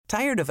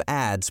Tired of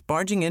ads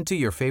barging into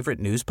your favorite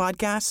news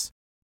podcasts?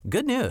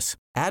 Good news.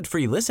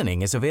 Ad-free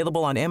listening is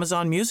available on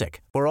Amazon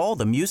Music for all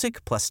the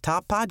music plus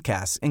top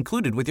podcasts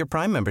included with your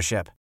Prime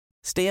membership.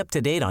 Stay up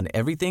to date on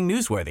everything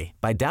newsworthy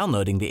by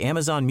downloading the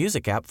Amazon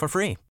Music app for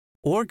free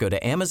or go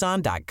to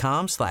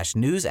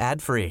amazon.com/news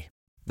ad free.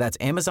 That's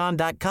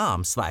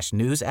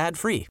amazon.com/news ad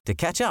free to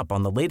catch up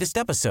on the latest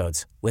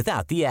episodes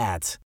without the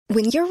ads.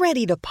 When you're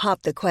ready to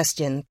pop the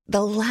question,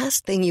 the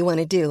last thing you want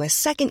to do is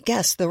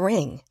second-guess the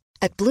ring.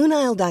 At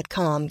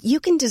BlueNile.com,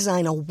 you can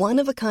design a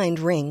one-of-a-kind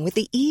ring with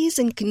the ease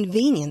and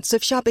convenience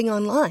of shopping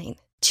online.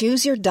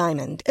 Choose your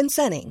diamond and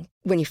setting.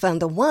 When you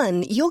find the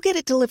one, you'll get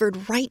it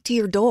delivered right to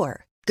your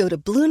door. Go to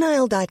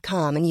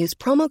BlueNile.com and use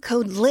promo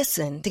code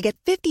LISTEN to get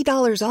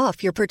 $50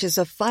 off your purchase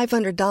of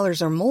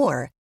 $500 or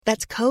more.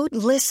 That's code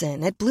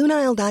LISTEN at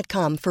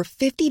BlueNile.com for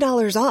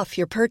 $50 off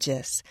your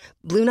purchase.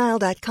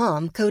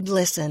 BlueNile.com, code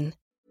LISTEN.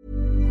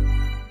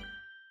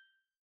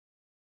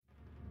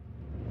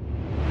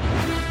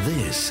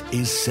 This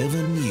is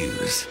 7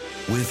 News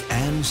with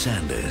Ann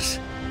Sanders.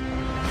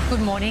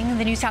 Good morning.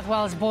 The New South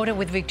Wales border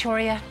with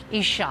Victoria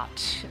is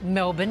shut.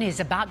 Melbourne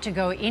is about to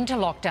go into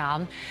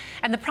lockdown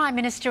and the Prime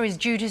Minister is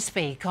due to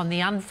speak on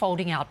the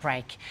unfolding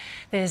outbreak.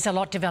 There's a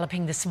lot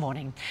developing this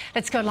morning.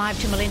 Let's go live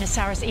to Melina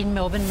Saris in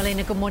Melbourne.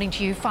 Melina, good morning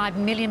to you. 5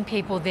 million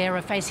people there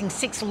are facing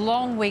 6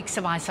 long weeks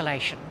of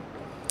isolation.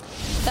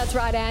 That's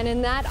right, Anne,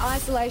 and that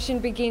isolation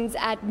begins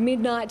at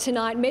midnight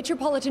tonight.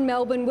 Metropolitan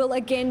Melbourne will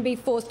again be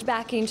forced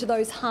back into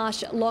those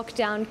harsh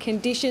lockdown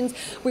conditions.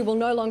 We will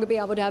no longer be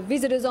able to have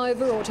visitors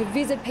over or to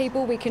visit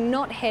people. We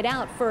cannot head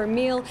out for a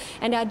meal,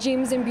 and our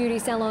gyms and beauty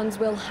salons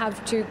will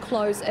have to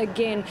close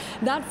again.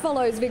 That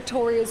follows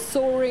Victoria's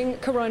soaring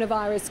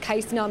coronavirus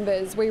case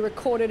numbers. We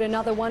recorded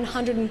another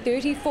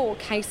 134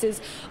 cases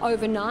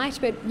overnight,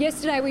 but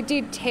yesterday we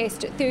did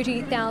test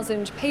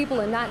 30,000 people,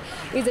 and that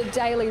is a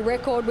daily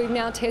record. We've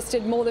now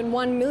tested more than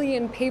 1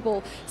 million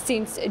people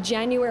since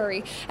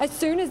January. As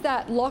soon as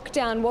that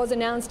lockdown was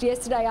announced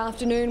yesterday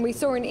afternoon, we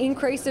saw an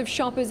increase of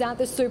shoppers at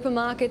the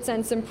supermarkets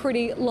and some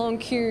pretty long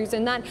queues,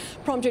 and that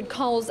prompted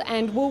Coles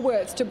and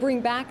Woolworths to bring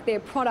back their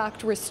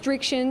product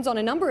restrictions on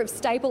a number of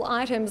staple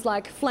items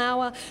like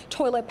flour,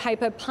 toilet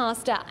paper,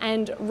 pasta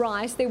and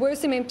rice. There were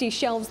some empty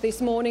shelves this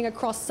morning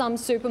across some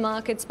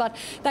supermarkets, but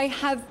they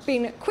have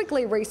been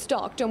quickly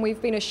restocked, and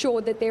we've been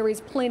assured that there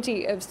is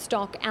plenty of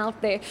stock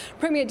out there.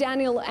 Premier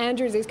Daniel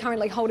Andrews is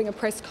currently holding a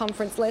press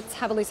conference. Let's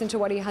have a listen to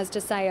what he has to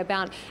say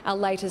about our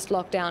latest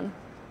lockdown.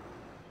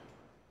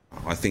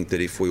 I think that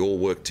if we all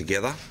work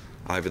together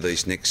over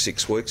these next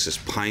 6 weeks, as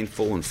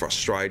painful and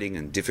frustrating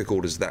and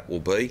difficult as that will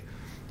be,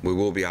 we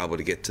will be able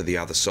to get to the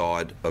other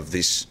side of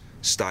this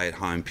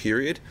stay-at-home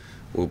period.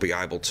 We'll be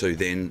able to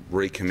then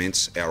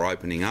recommence our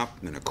opening up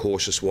in a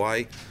cautious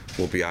way.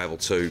 We'll be able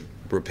to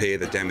repair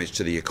the damage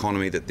to the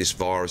economy that this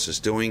virus is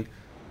doing.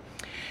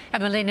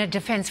 And Melina,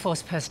 Defence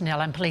Force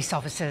personnel and police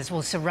officers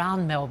will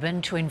surround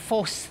Melbourne to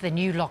enforce the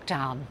new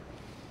lockdown.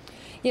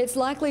 Yeah, it's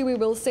likely we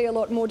will see a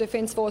lot more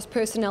Defence Force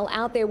personnel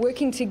out there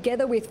working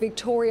together with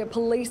Victoria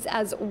Police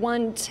as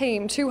one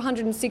team.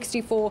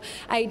 264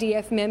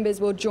 ADF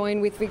members will join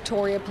with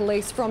Victoria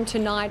Police. From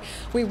tonight,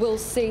 we will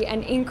see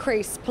an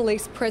increased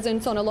police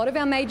presence on a lot of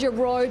our major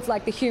roads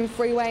like the Hume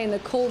Freeway and the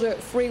Calder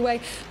Freeway.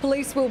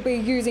 Police will be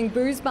using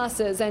booze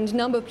buses and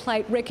number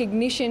plate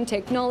recognition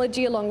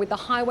technology along with the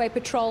Highway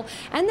Patrol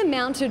and the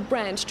Mounted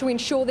Branch to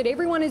ensure that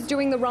everyone is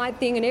doing the right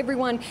thing and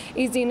everyone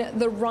is in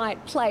the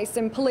right place.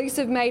 And police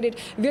have made it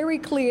very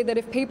clear that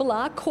if people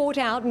are caught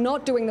out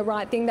not doing the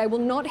right thing, they will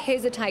not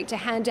hesitate to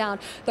hand out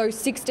those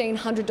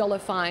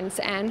 $1,600 fines.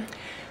 Anne?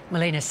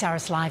 Melina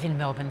Saris live in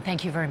Melbourne.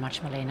 Thank you very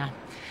much, Melina.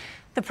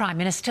 The Prime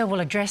Minister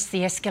will address the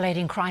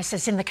escalating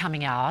crisis in the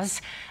coming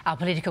hours. Our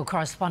political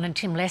correspondent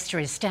Tim Lester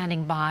is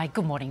standing by.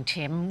 Good morning,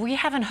 Tim. We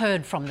haven't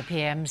heard from the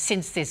PM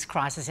since this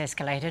crisis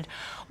escalated.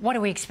 What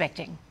are we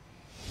expecting?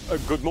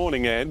 Good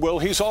morning, Anne. Well,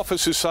 his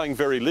office is saying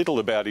very little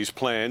about his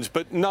plans,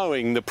 but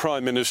knowing the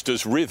Prime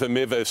Minister's rhythm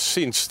ever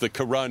since the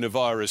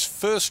coronavirus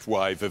first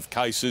wave of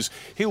cases,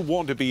 he'll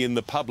want to be in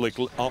the public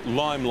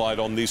limelight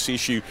on this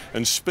issue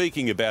and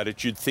speaking about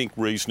it, you'd think,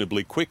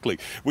 reasonably quickly.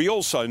 We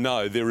also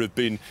know there have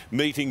been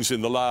meetings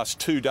in the last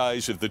 2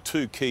 days of the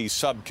 2 key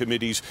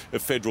subcommittees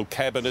of Federal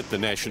Cabinet, the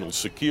National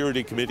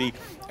Security Committee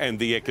and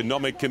the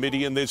Economic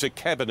Committee, and there's a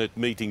Cabinet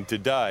meeting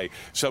today.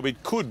 So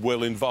it could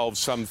well involve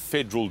some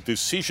federal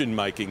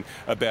decision-making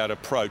about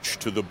approach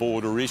to the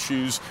border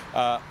issues.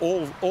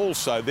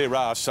 Also, there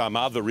are some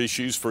other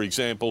issues, for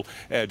example,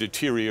 our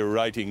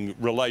deteriorating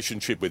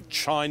relationship with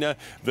China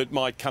that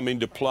might come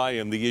into play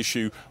and the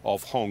issue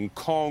of Hong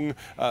Kong.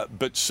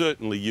 But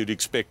certainly you'd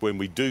expect when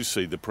we do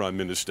see the Prime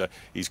Minister,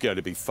 he's going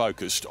to be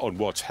focused on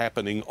what's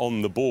happening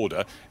on the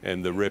border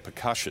and the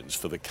repercussions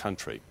for the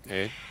country.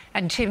 Yeah?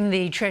 And Tim,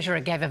 the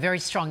Treasurer gave a very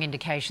strong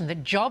indication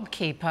that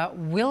JobKeeper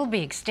will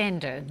be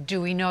extended.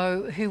 Do we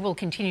know who will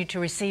continue to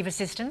receive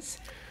assistance?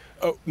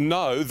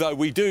 No, though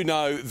we do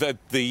know that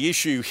the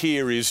issue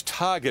here is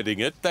targeting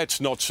it. That's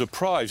not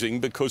surprising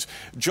because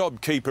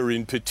JobKeeper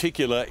in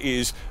particular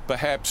is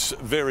perhaps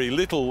very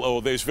little,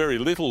 or there's very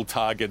little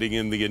targeting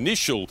in the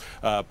initial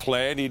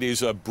plan. It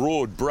is a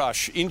broad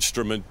brush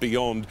instrument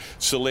beyond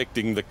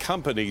selecting the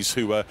companies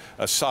who are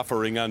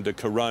suffering under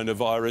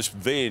coronavirus.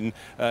 Then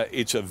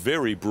it's a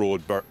very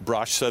broad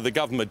brush. So the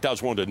government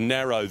does want to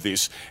narrow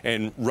this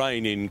and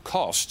rein in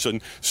costs.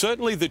 And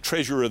certainly the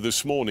Treasurer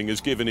this morning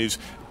has given his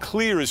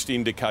clearest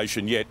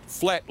indication yet,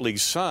 flatly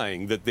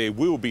saying that there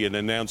will be an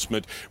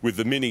announcement with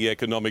the mini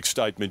economic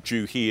statement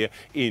due here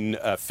in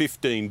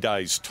 15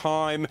 days'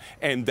 time,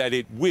 and that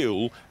it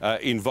will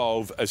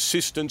involve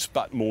assistance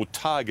but more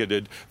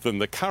targeted than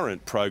the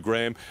current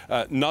program.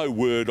 No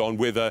word on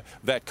whether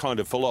that kind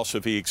of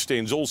philosophy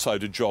extends also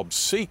to job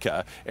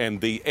seeker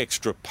and the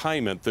extra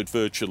payment that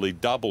virtually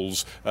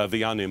doubles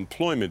the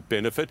unemployment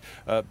benefit,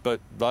 but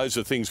those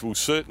are things we'll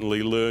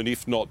certainly learn,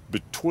 if not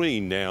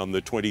between now and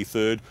the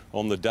 23rd,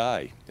 on the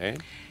day. Anne?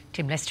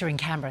 Tim Lester in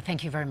Canberra.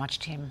 Thank you very much,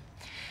 Tim.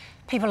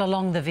 People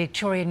along the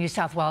Victoria-New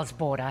South Wales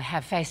border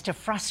have faced a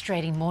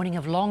frustrating morning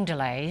of long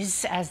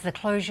delays as the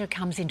closure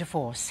comes into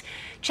force.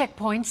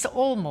 Checkpoints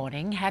all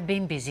morning have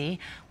been busy,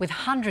 with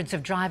hundreds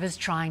of drivers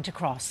trying to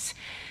cross.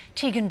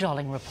 Tegan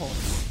Dolling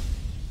reports.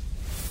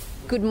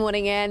 Good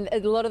morning, Anne. A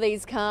lot of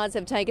these cars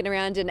have taken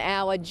around an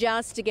hour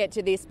just to get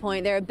to this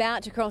point. They're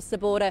about to cross the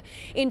border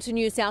into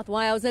New South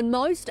Wales, and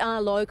most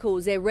are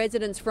locals. They're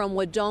residents from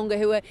Wodonga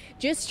who are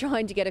just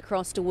trying to get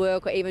across to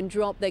work or even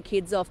drop their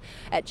kids off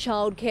at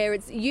childcare.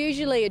 It's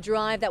usually a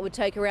drive that would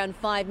take around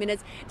 5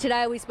 minutes.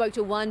 Today we spoke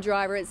to one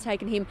driver. It's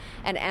taken him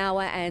an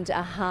hour and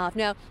a half.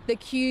 Now, the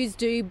queues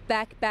do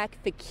back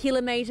for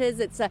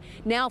kilometres. It's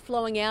now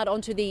flowing out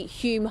onto the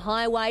Hume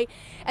Highway,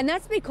 and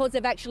that's because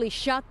they've actually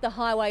shut the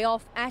highway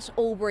off at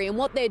Albury, and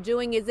what they're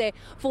doing is they're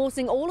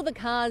forcing all of the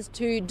cars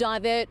to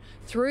divert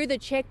through the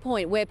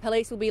checkpoint where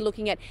police will be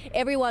looking at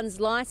everyone's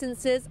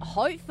licences.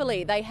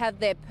 Hopefully they have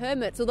their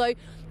permits, although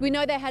we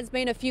know there has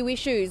been a few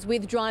issues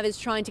with drivers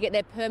trying to get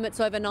their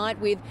permits overnight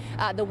with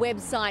the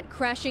website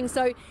crashing,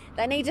 so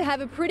they need to have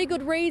a pretty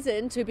good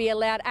reason to be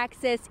allowed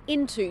access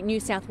into New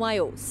South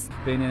Wales.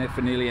 Been in there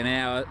for nearly an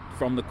hour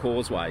from the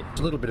causeway.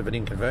 It's a little bit of an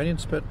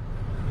inconvenience, but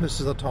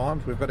this is the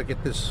time. We've got to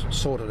get this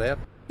sorted out.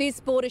 This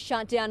border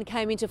shutdown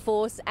came into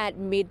force at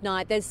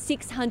midnight. There's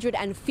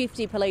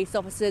 650 police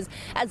officers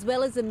as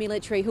well as the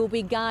military who will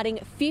be guarding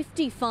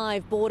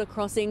 55 border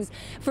crossings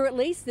for at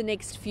least the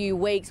next few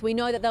weeks. We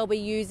know that they'll be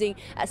using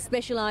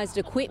specialised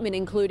equipment,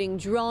 including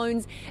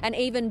drones and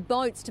even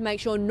boats, to make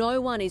sure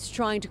no one is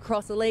trying to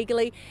cross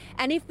illegally.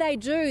 And if they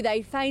do,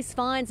 they face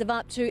fines of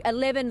up to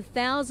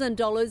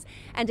 $11,000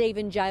 and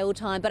even jail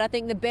time. But I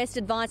think the best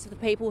advice for the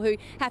people who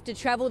have to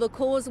travel the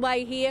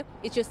causeway here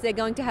is just they're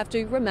going to have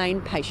to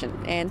remain patient.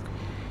 Anne?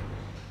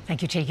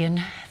 Thank you,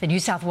 Tegan. The New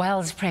South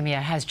Wales Premier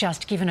has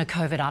just given a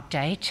COVID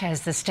update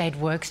as the state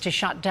works to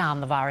shut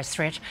down the virus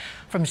threat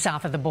from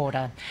south of the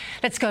border.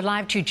 Let's go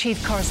live to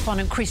Chief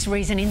Correspondent Chris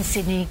Reason in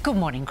Sydney. Good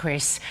morning,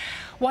 Chris.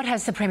 What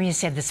has the Premier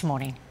said this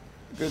morning?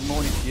 Good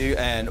morning to you,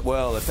 and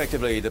well,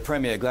 effectively the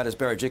Premier, Gladys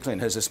Berejiklian,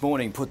 has this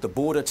morning put the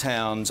border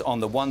towns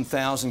on the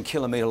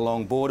 1,000-kilometre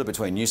long border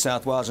between New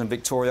South Wales and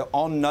Victoria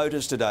on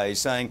notice today,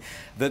 saying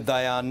that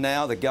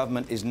the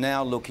government is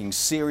now looking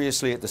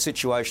seriously at the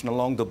situation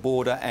along the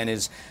border and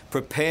is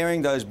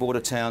preparing those border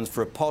towns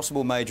for a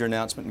possible major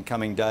announcement in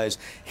coming days,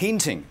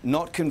 hinting,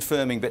 not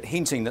confirming, but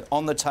hinting that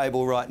on the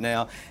table right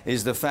now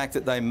is the fact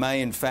that they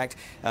may in fact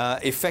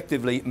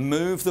effectively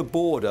move the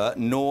border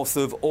north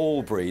of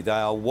Albury. They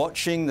are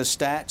watching the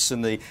stats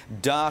and the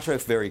data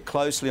very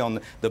closely on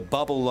the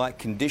bubble-like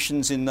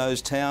conditions in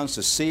those towns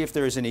to see if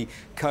there is any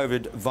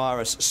COVID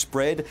virus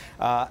spread.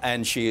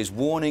 And she is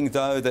warning,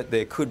 though, that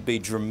there could be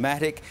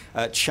dramatic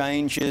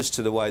changes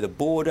to the way the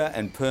border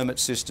and permit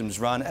systems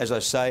run. As I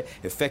say,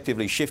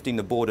 effectively shifting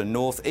the border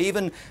north.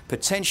 Even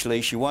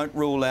potentially, she won't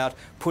rule out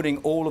putting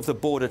all of the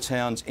border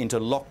towns into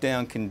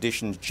lockdown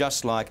conditions,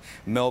 just like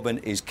Melbourne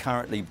is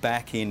currently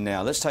back in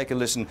now. Let's take a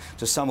listen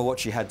to some of what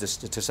she had to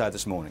say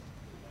this morning.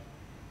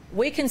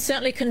 We can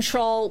certainly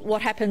control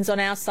what happens on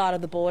our side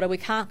of the border. We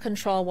can't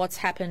control what's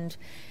happened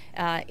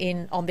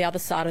on the other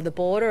side of the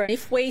border.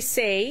 If we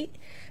see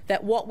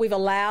that what we've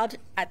allowed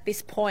at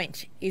this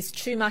point is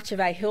too much of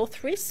a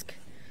health risk,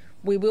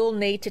 we will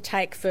need to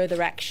take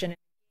further action.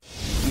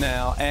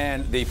 Now,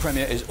 and the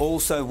Premier is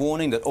also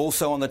warning that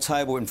also on the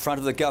table in front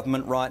of the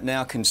government right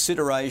now,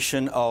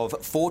 consideration of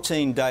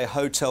 14-day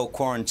hotel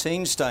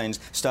quarantine stays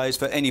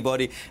for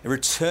anybody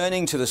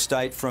returning to the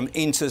state from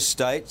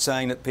interstate,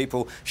 saying that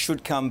people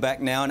should come back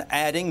now, and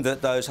adding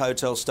that those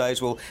hotel stays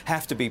will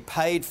have to be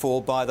paid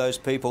for by those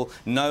people,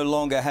 no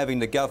longer having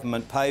the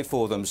government pay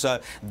for them. So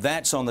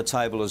that's on the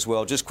table as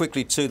well. Just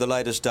quickly to the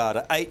latest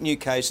data, 8 new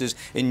cases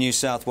in New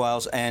South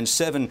Wales and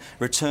 7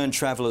 returned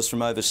travellers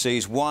from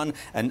overseas, 1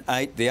 and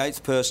 8. The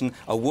 8th person,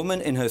 a woman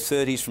in her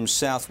 30s from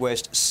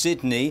southwest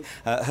Sydney.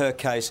 Her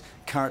case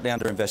currently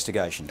under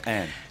investigation.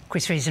 Anne.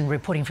 Chris Reason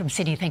reporting from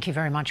Sydney. Thank you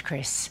very much,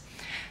 Chris.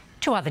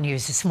 To other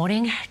news this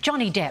morning,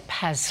 Johnny Depp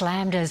has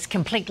slammed as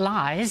complete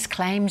lies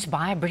claims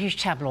by a British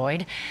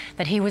tabloid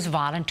that he was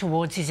violent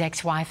towards his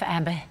ex-wife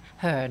Amber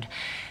Heard.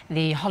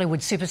 The Hollywood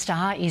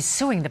superstar is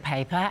suing the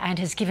paper and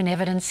has given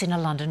evidence in a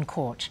London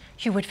court.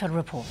 Hugh Whitfield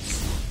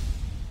reports.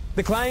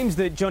 The claims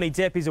that Johnny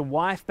Depp is a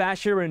wife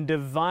basher and a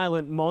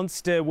violent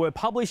monster were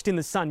published in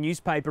the Sun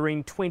newspaper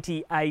in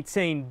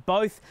 2018,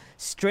 both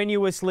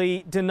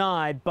strenuously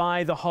denied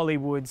by the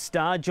Hollywood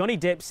star. Johnny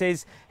Depp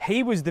says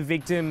he was the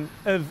victim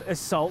of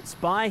assaults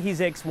by his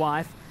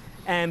ex-wife,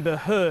 Amber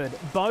Heard.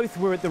 Both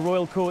were at the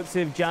Royal Courts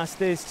of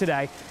Justice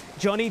today.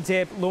 Johnny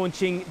Depp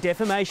launching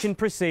defamation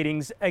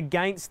proceedings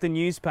against the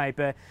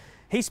newspaper.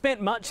 He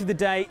spent much of the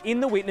day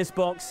in the witness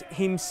box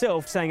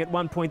himself, saying at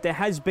one point, there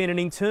has been an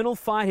internal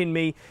fight in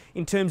me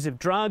in terms of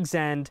drugs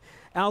and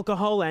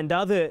alcohol and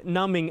other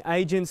numbing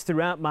agents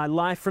throughout my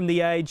life from the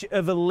age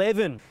of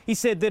 11. He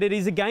said that it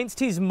is against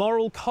his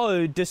moral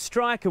code to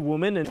strike a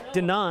woman, and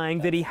denying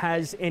that he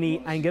has any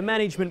anger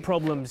management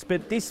problems.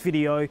 But this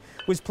video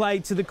was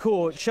played to the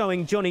court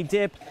showing Johnny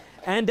Depp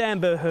and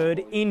Amber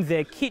Heard in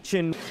their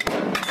kitchen.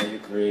 Are you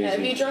crazy?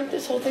 Have you drunk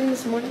this whole thing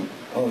this morning?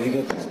 Oh,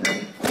 you got this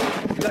going?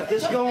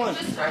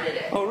 Just started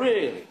it. Oh,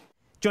 really?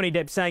 Johnny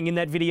Depp saying in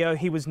that video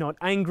he was not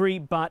angry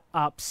but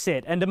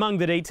upset. And among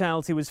the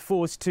details he was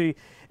forced to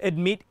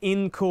admit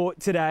in court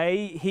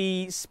today,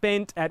 he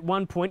spent at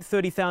one point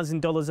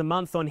 $30,000 a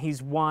month on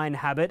his wine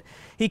habit.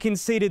 He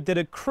conceded that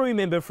a crew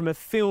member from a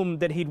film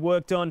that he'd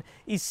worked on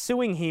is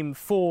suing him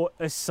for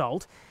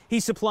assault. He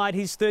supplied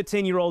his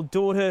 13-year-old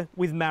daughter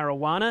with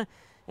marijuana,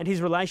 and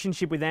his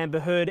relationship with Amber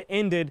Heard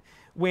ended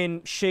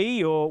when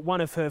she or one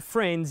of her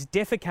friends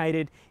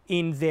defecated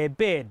in their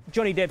bed.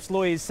 Johnny Depp's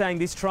lawyers saying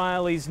this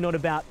trial is not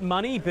about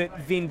money but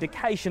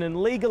vindication,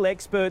 and legal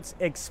experts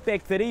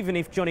expect that even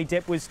if Johnny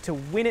Depp was to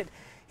win it,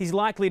 he's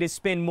likely to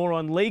spend more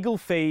on legal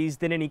fees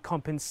than any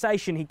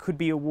compensation he could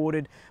be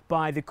awarded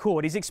by the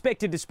court. He's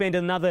expected to spend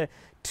another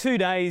 2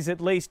 days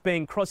at least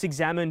being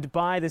cross-examined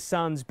by the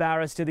Sun's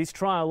barrister. This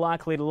trial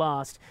likely to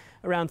last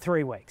around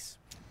 3 weeks.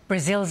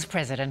 Brazil's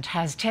president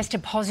has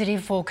tested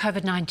positive for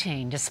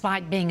COVID-19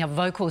 despite being a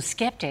vocal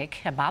sceptic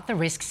about the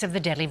risks of the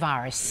deadly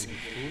virus.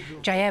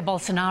 Jair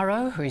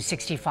Bolsonaro, who's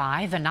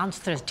 65,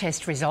 announced the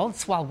test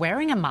results while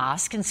wearing a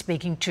mask and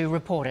speaking to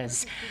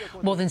reporters.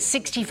 More than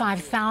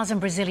 65,000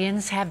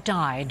 Brazilians have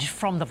died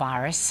from the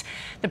virus.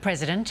 The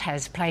president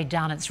has played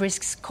down its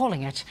risks,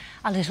 calling it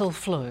a little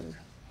flu.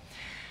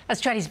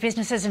 Australia's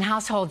businesses and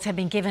households have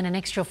been given an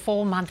extra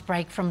 4-month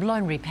break from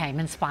loan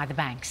repayments by the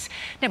banks.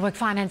 Network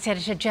Finance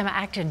Editor Gemma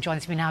Acton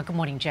joins me now. Good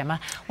morning, Gemma.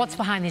 What's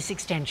behind this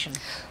extension?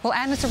 Well,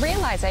 Anne, it's a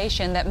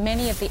realisation that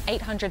many of the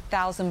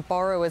 800,000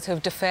 borrowers who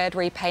have deferred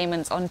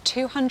repayments on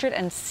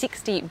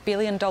 $260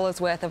 billion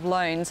worth of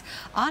loans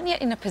aren't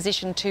yet in a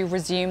position to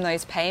resume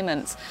those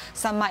payments.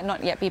 Some might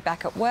not yet be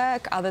back at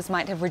work, others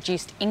might have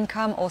reduced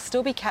income or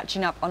still be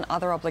catching up on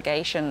other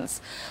obligations.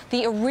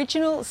 The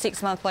original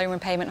 6-month loan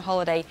repayment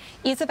holiday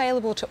is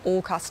available to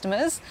all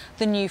customers.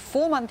 The new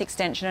 4-month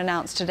extension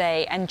announced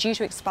today and due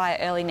to expire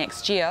early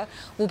next year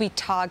will be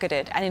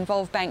targeted and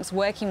involve banks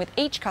working with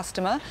each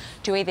customer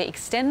to either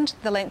extend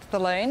the length of the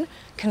loan,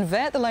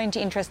 convert the loan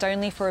to interest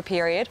only for a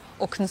period,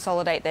 or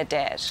consolidate their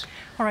debt.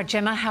 All right,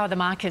 Gemma, how are the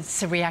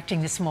markets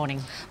reacting this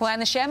morning? Well,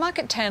 and the share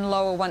market turned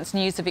lower once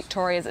news of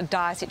Victoria's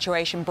dire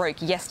situation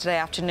broke yesterday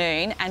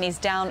afternoon and is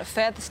down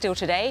further still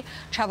today.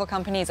 Travel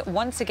companies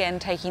once again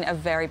taking a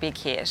very big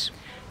hit.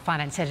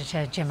 Finance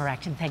Editor Gemma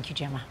Acton. Thank you,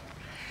 Gemma.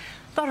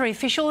 Lottery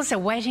officials are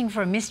waiting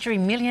for a mystery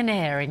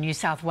millionaire in New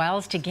South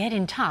Wales to get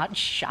in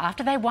touch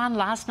after they won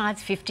last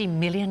night's $50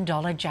 million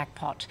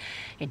jackpot.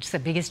 It's the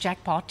biggest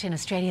jackpot in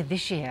Australia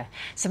this year.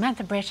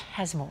 Samantha Brett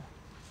has more.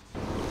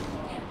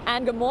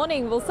 And good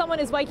morning. Well, someone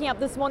is waking up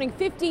this morning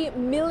 $50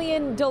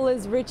 million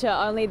richer,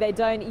 only they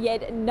don't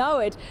yet know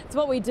it. So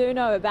what we do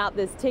know about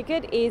this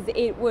ticket is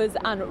it was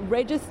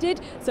unregistered,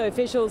 so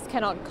officials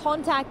cannot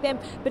contact them,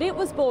 but it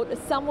was bought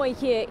somewhere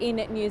here in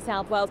New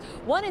South Wales.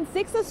 1 in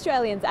 6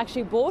 Australians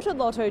actually bought a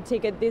lotto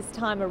ticket this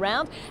time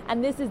around,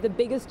 and this is the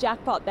biggest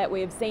jackpot that we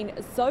have seen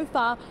so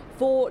far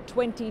for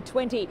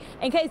 2020.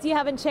 In case you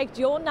haven't checked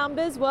your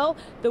numbers, well,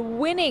 the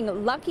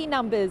winning lucky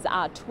numbers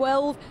are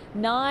 12,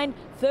 9,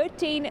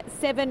 13,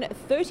 7,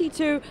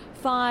 32,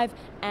 5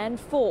 and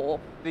 4.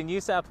 The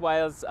New South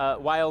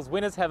Wales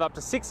winners have up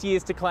to 6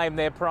 years to claim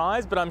their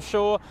prize, but I'm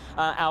sure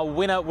our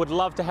winner would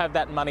love to have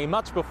that money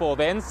much before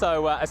then.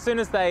 So as soon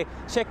as they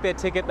check their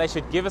ticket, they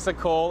should give us a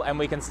call and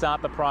we can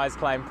start the prize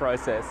claim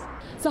process.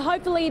 So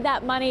hopefully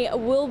that money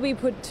will be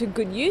put to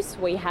good use.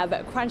 We have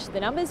crunched the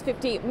numbers.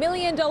 $50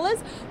 million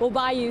will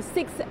buy you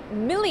 6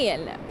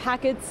 million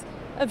packets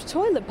of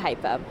toilet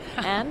paper.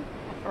 Anne?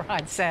 All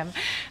right, Sam.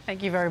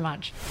 Thank you very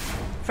much.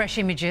 Fresh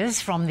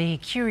images from the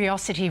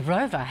Curiosity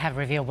rover have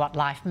revealed what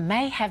life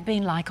may have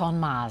been like on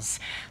Mars.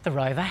 The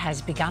rover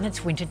has begun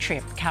its winter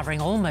trip, covering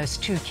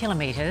almost 2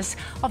 kilometres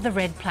of the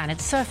red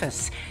planet's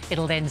surface.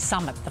 It'll then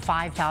summit the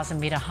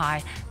 5,000-metre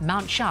high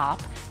Mount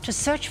Sharp to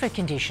search for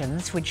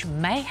conditions which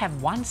may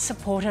have once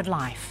supported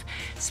life.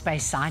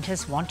 Space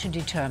scientists want to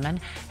determine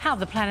how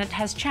the planet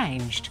has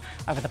changed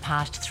over the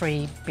past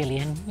 3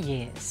 billion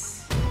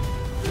years.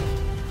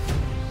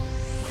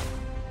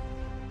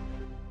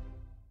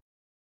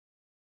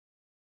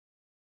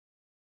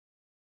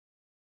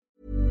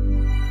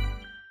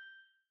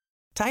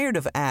 Tired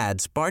of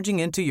ads barging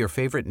into your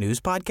favorite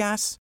news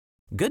podcasts?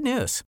 Good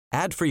news.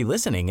 Ad-free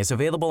listening is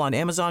available on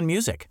Amazon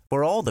Music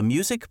for all the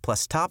music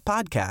plus top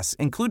podcasts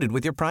included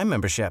with your Prime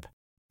membership.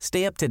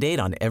 Stay up to date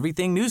on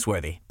everything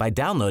newsworthy by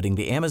downloading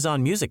the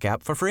Amazon Music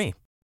app for free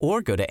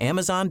or go to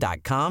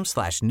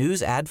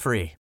amazon.com/news ad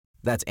free.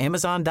 That's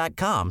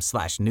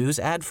amazon.com/news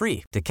ad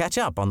free to catch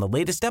up on the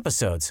latest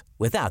episodes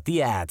without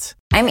the ads.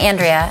 I'm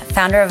Andrea,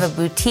 founder of a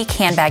boutique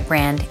handbag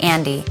brand,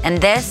 Andy, and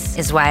this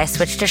is why I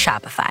switched to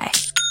Shopify.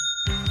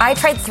 I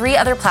tried 3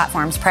 other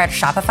platforms prior to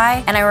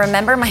Shopify, and I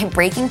remember my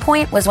breaking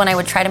point was when I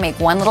would try to make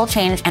one little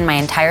change and my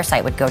entire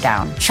site would go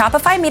down.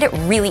 Shopify made it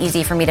really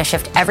easy for me to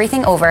shift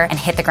everything over and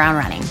hit the ground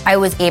running. I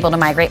was able to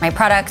migrate my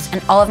products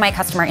and all of my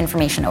customer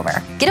information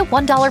over. Get a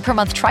 $1 per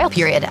month trial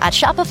period at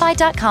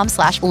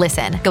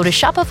shopify.com/listen. Go to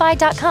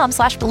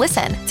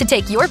shopify.com/listen to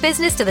take your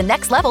business to the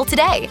next level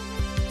today.